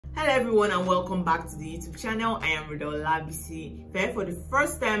Hello everyone and welcome back to the YouTube channel. I am Ridola BC. If for the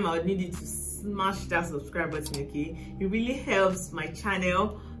first time, I would need you to smash that subscribe button, okay? It really helps my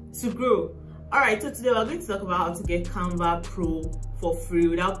channel to grow. Alright, so today we're going to talk about how to get Canva Pro for free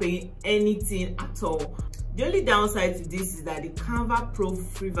without paying anything at all. The only downside to this is that the Canva Pro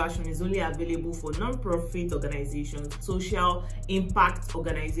free version is only available for non-profit organizations, social impact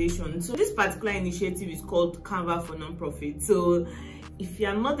organizations. So this particular initiative is called Canva for Non-Profit. So if you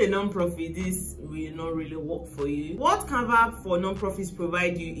are not a non-profit, this will not really work for you. What Canva for Non-Profits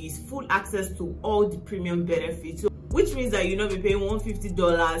provide you is full access to all the premium benefits, which means that you'll not be paying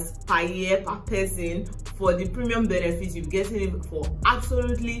 $150 per year per person for the premium benefits. You're getting it for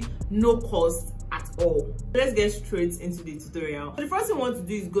absolutely no cost at all. Let's get straight into the tutorial. So the first thing we want to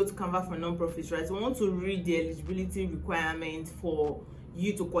do is go to Canva for Non-Profits, right? So we want to read the eligibility requirement for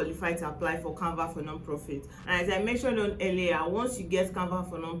you to qualify to apply for Canva for Non-Profit. And as I mentioned on earlier, once you get Canva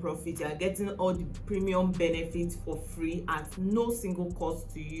for Non-Profit, you are getting all the premium benefits for free at no single cost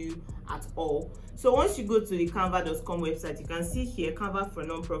to you at all. So once you go to the canva.com website, you can see here Canva for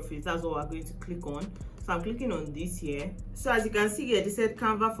Non-Profit. That's what we're going to click on. So I'm clicking on this here. So as you can see here, they said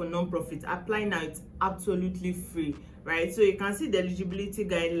Canva for Non-Profit. Apply now, it's absolutely free, right? So you can see the eligibility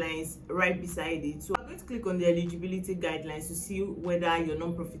guidelines right beside it. So I'm going to click on the eligibility guidelines to see whether your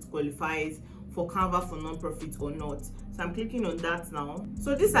non-profit qualifies for Canva for Non-Profit or not. So I'm clicking on that now.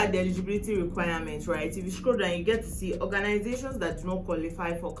 So these are the eligibility requirements, right? If you scroll down, you get to see organizations that do not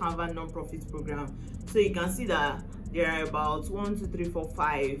qualify for Canva non-profit program. So you can see that there are about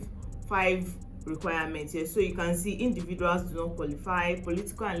 5 requirements here. So you can see individuals do not qualify,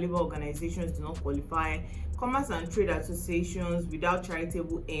 political and labor organizations do not qualify, commerce and trade associations without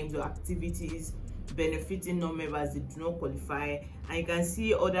charitable aims or activities benefiting non-members, they do not qualify. And you can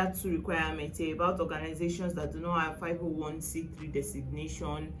see other 2 requirements here about organizations that do not have 501c3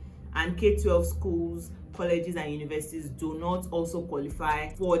 designation, and K-12 schools, colleges and universities do not also qualify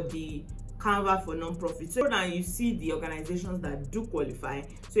for the Canva for Non-Profit. So now you see the organizations that do qualify.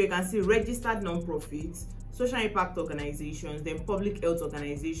 So you can see registered non-profits, social impact organizations, then public health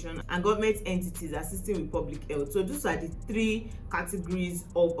organizations, and government entities assisting with public health. So those are the 3 categories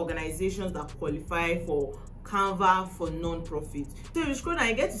of organizations that qualify for Canva for Non-Profit. So if you scroll down,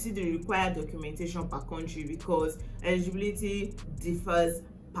 you get to see the required documentation per country because eligibility differs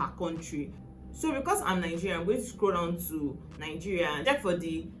per country. So because I'm Nigerian, I'm going to scroll down to Nigeria and check for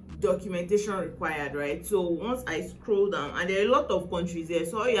the documentation required, right? So once I scroll down, and there are a lot of countries there,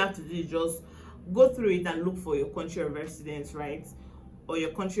 so all you have to do is just go through it and look for your country of residence, right, or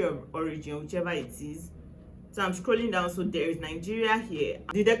your country of origin, whichever it is. So I'm scrolling down. So there is Nigeria here.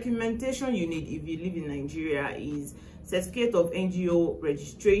 The documentation you need if you live in Nigeria is certificate of NGO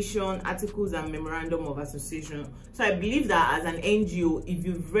registration, articles and memorandum of association. So I believe that as an NGO, if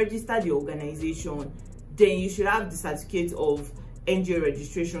you've registered your organization, then you should have the certificate of NGO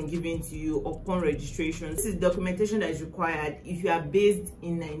registration given to you upon registration. This is documentation that is required if you are based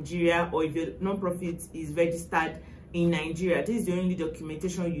in Nigeria or if your non-profit is registered in Nigeria. This is the only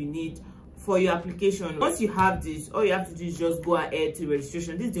documentation you need for your application. Once you have this, all you have to do is just go ahead to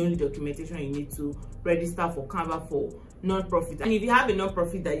registration. This is the only documentation you need to register for Canva for non-profit. And if you have a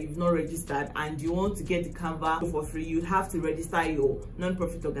non-profit that you've not registered and you want to get the Canva for free, you have to register your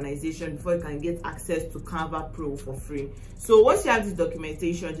non-profit organization before you can get access to Canva Pro for free. So once you have this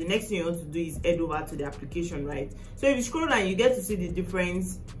documentation, the next thing you want to do is head over to the application, right? So if you scroll down, you get to see the different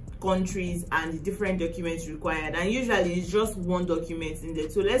countries and the different documents required, and usually it's just one document in there.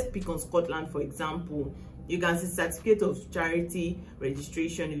 So let's pick on Scotland, for example. You can see certificate of charity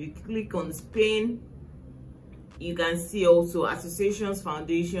registration. If you click on Spain, you can see also associations,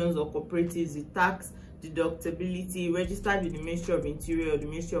 foundations or cooperatives, the tax deductibility, registered with the Ministry of Interior, the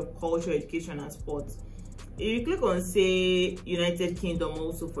Ministry of Culture, Education and Sports. If you click on, say, United Kingdom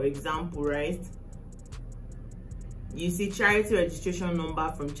also, for example, right, you see charity registration number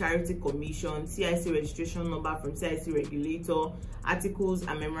from Charity Commission, CIC registration number from CIC regulator, articles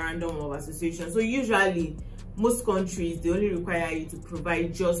and memorandum of association. So usually most countries, they only require you to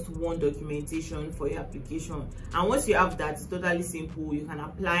provide just one documentation for your application, and once you have that, it's totally simple. You can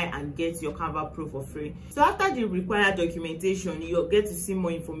apply and get your Canva Pro for free. So after the required documentation, you'll get to see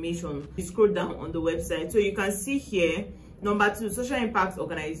more information. You scroll down on the website, so you can see here number 2, social impact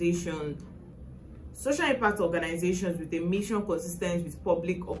organization. Social impact organizations with a mission consistent with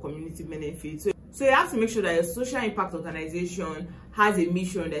public or community benefits. So you have to make sure that your social impact organization has a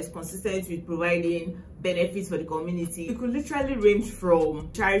mission that's consistent with providing benefits for the community. It could literally range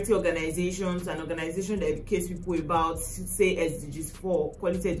from charity organizations and organizations that educate people about, say, SDGs for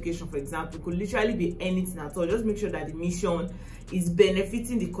quality education, for example. It could literally be anything at all. Just make sure that the mission is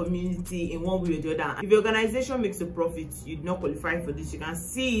benefiting the community in one way or the other. If the organization makes a profit, you do not qualify for this. You can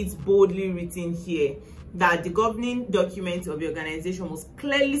see it boldly written here that the governing document of the organization must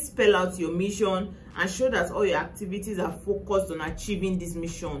clearly spell out your mission and show that all your activities are focused on achieving this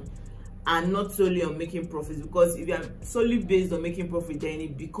mission and not solely on making profits. Because if you are solely based on making profit, then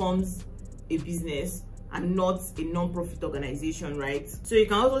it becomes a business and not a non-profit organization, right? So you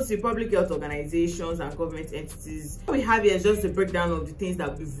can also see public health organizations and government entities. What we have here is just a breakdown of the things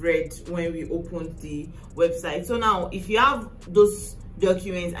that we've read when we opened the website. So now, if you have those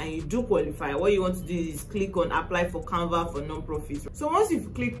documents and you do qualify, what you want to do is click on apply for Canva for non-profits. So once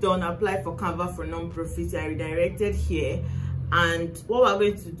you've clicked on apply for Canva for non-profits, you are redirected here, and what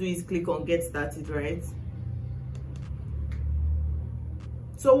we're going to do is click on get started, right?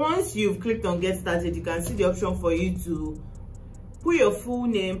 So once you've clicked on get started, you can see the option for you to put your full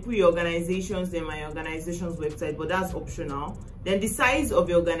name, put your organization's name and your organization's website, but that's optional. Then the size of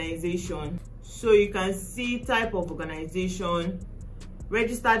your organization, so you can see type of organization,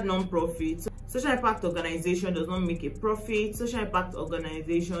 registered non-profit. Social impact organization does not make a profit. Social impact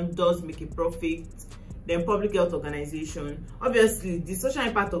organization does make a profit. Then public health organization. Obviously, the social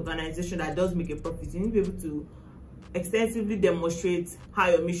impact organization that does make a profit, you need to be able to extensively demonstrate how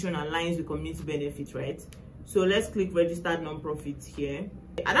your mission aligns with community benefits, right? So let's click registered non-profit here.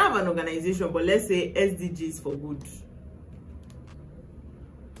 I don't have an organization, but let's say SDGs for good.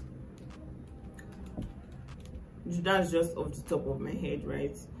 That's just off the top of my head,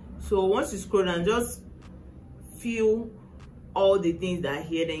 right? So once you scroll down, just fill all the things that are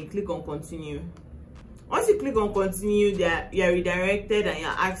here, then click on continue. Once you click on continue, you are redirected and you're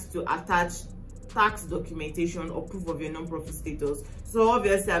asked to attach tax documentation or proof of your non-profit status. So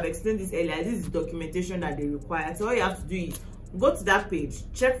obviously, I've explained this earlier, this is documentation that they require. So all you have to do is go to that page,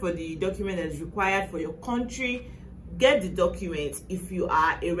 check for the document that is required for your country, get the document. If you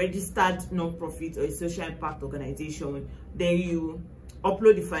are a registered non-profit or a social impact organization, then you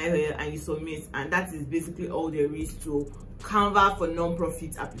upload the file here and you submit, and that is basically all there is to Canva for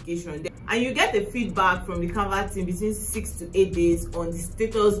non-profit application. And you get the feedback from the Canva team between 6 to 8 days on the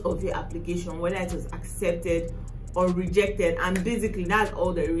status of your application, whether it was accepted or rejected. And basically that's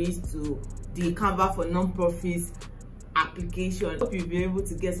all there is to the Canva for non-profits application. Hope you've been able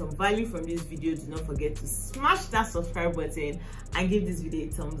to get some value from this video. Do not forget to smash that subscribe button and give this video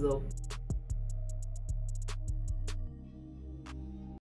a thumbs up.